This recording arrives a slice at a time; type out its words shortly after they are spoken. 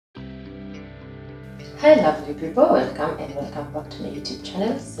Hi lovely people, welcome back to my YouTube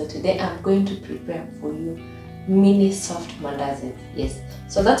channel. So today I'm going to prepare for you mini soft mandazis. Yes,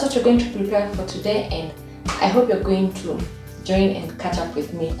 so that's what you're going to prepare for today, and I hope you're going to join and catch up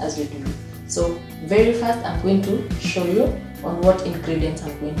with me as we do. So very first I'm going to show you on what ingredients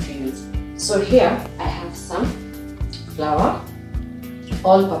I'm going to use. So here I have some flour,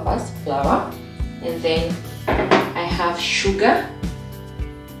 all-purpose flour, and then I have sugar,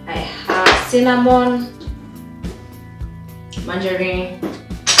 I have cinnamon, margarine,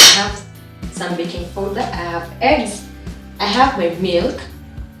 I have some baking powder, I have eggs, I have my milk,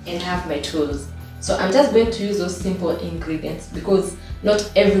 and I have my tools. So I'm just going to use those simple ingredients because not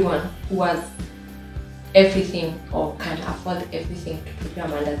everyone who has everything or can afford everything to prepare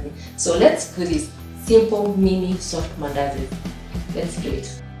mandazi. So let's do this simple mini soft mandazi. Let's do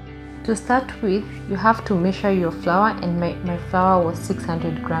it. To start with, you have to measure your flour, and my flour was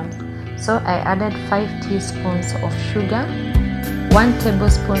 600 grams. So I added 5 teaspoons of sugar, 1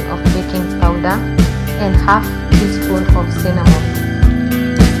 tablespoon of baking powder, and half teaspoon of cinnamon.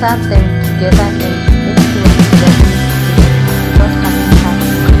 Stir them together and make sure that not having half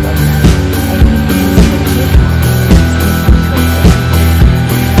together. I need to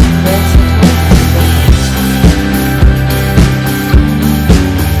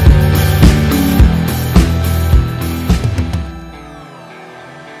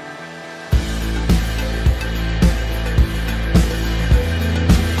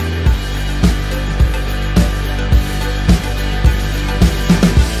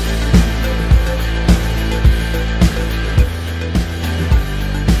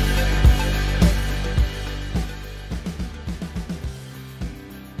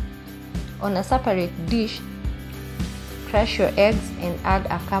on a separate dish, crush your eggs and add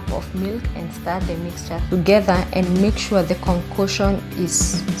a cup of milk and stir the mixture together and make sure the concoction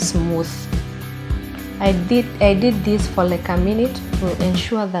is smooth. I did this for like a minute to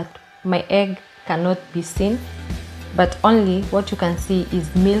ensure that my egg cannot be seen, but only what you can see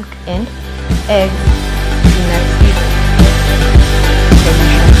is milk and eggs in a thick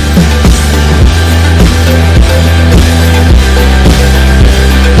solution.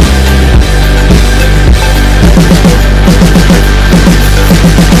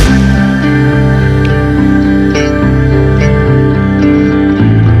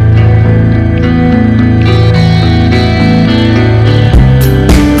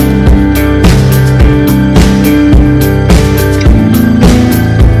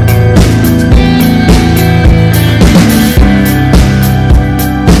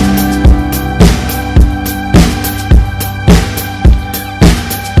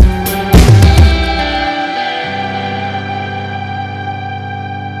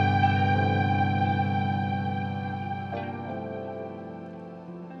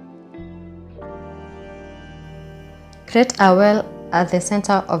 Create a well at the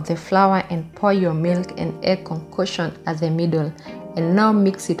center of the flour and pour your milk and egg concoction at the middle, and now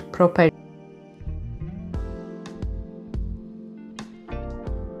mix it properly.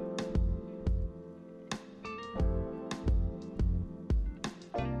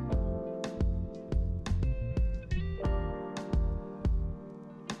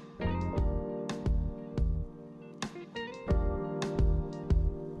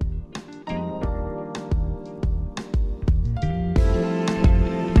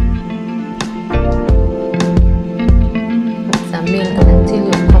 Milk until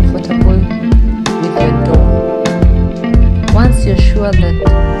you're comfortable with your dough. Once you're sure that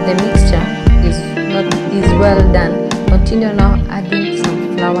the mixture is well done, continue now adding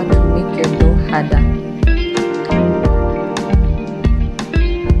some flour to make your dough harder.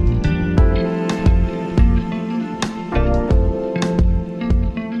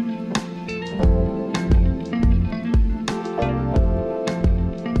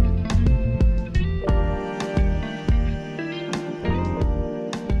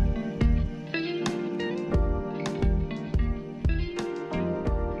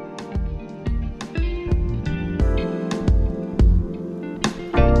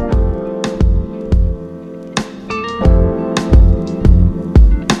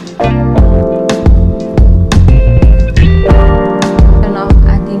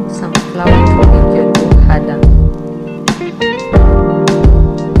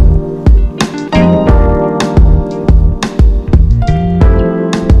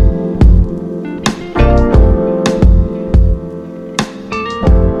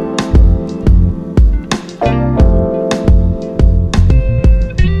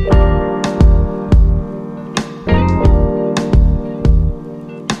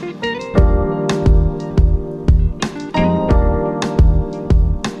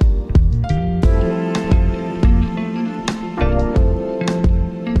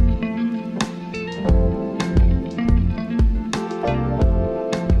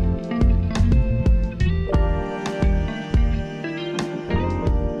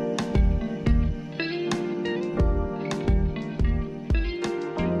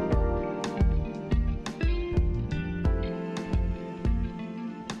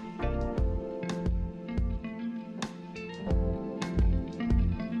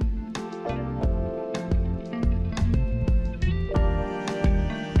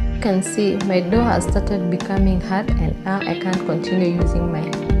 can see, my dough has started becoming hard and now I can't continue using my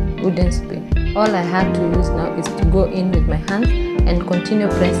wooden spoon. All I have to use now is to go in with my hands and continue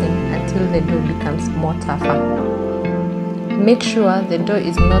pressing until the dough becomes more tougher. Make sure the dough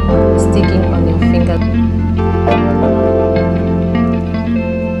is not sticking on your fingers.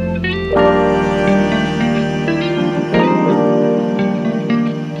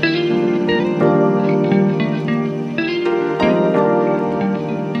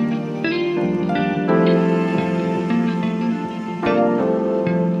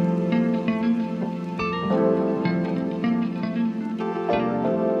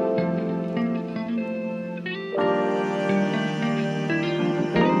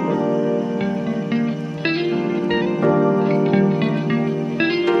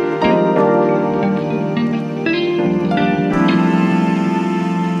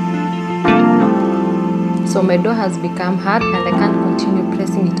 So my dough has become hard and I can't continue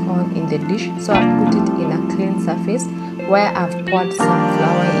pressing it on in the dish, so I've put it in a clean surface where I've poured some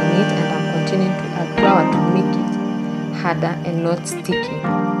flour in it and I'm continuing to add flour to make it harder and not sticky.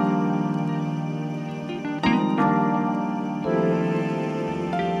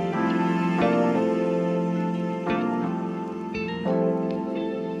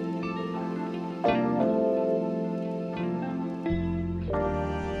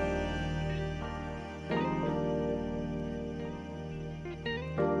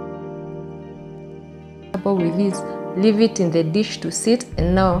 With this, leave it in the dish to sit,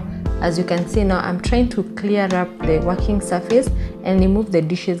 and now as you can see, now I'm trying to clear up the working surface and remove the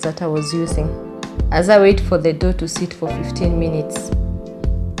dishes that I was using as I wait for the dough to sit for 15 minutes.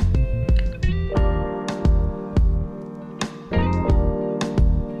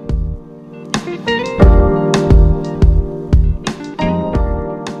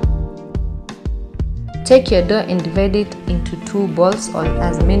 Take your dough and divide it into 2 balls or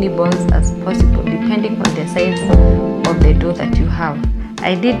as many balls as possible depending on the size of the dough that you have.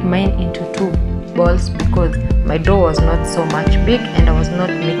 I did mine into 2 balls because my dough was not so much big and I was not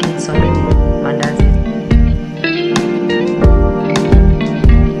making so many mandazis.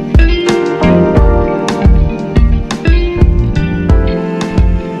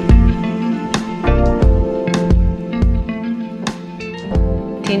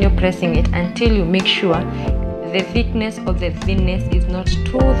 Continue pressing it until you make sure the thickness or the thinness is not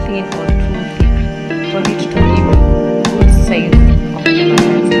too thin or too thick for it to give you good size of the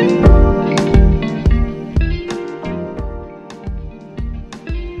mandazi.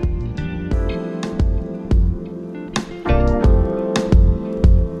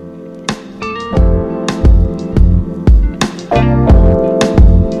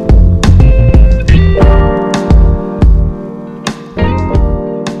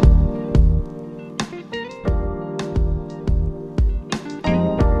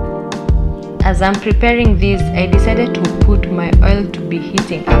 As I'm preparing this, I decided to put my oil to be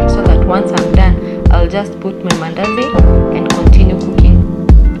heating up so that once I'm done, I'll just put my mandazi and continue cooking.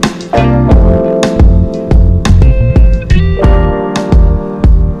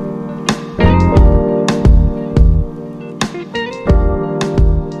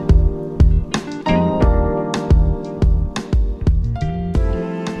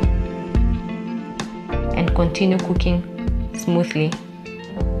 And continue cooking smoothly.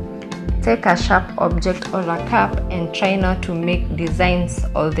 Take a sharp object or a cup and try not to make designs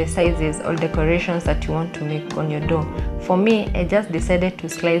or the sizes or decorations that you want to make on your dough. For me, I just decided to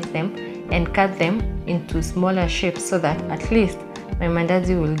slice them and cut them into smaller shapes so that at least my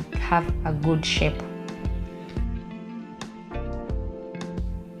mandazi will have a good shape.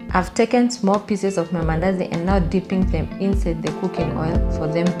 I've taken small pieces of my mandazi and now dipping them inside the cooking oil for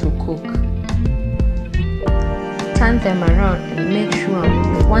them to cook. Turn them around and make sure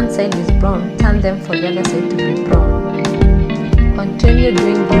if one side is brown, turn them for the other side to be brown. Continue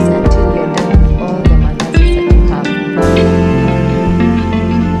doing this until you're done with all the mandazis that you have.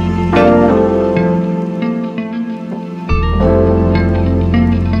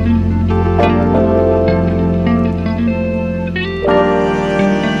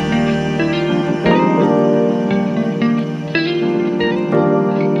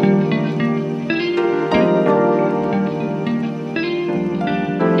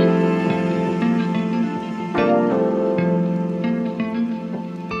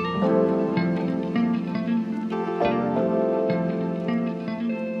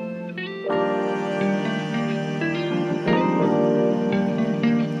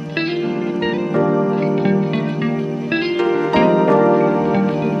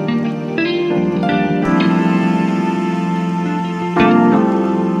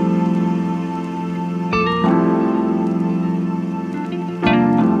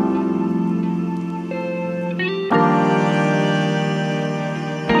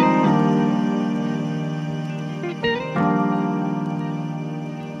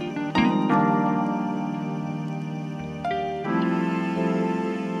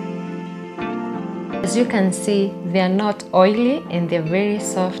 As you can see, they are not oily and they're very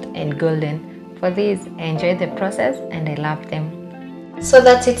soft and golden. For these, I enjoy the process and I love them. So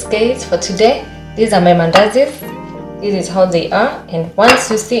that's it guys for today. These are my mandazis. This is how they are, and once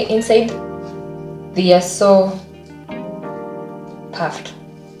you see inside, they are so puffed.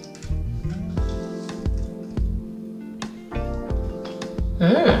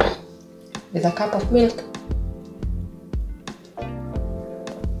 With a cup of milk.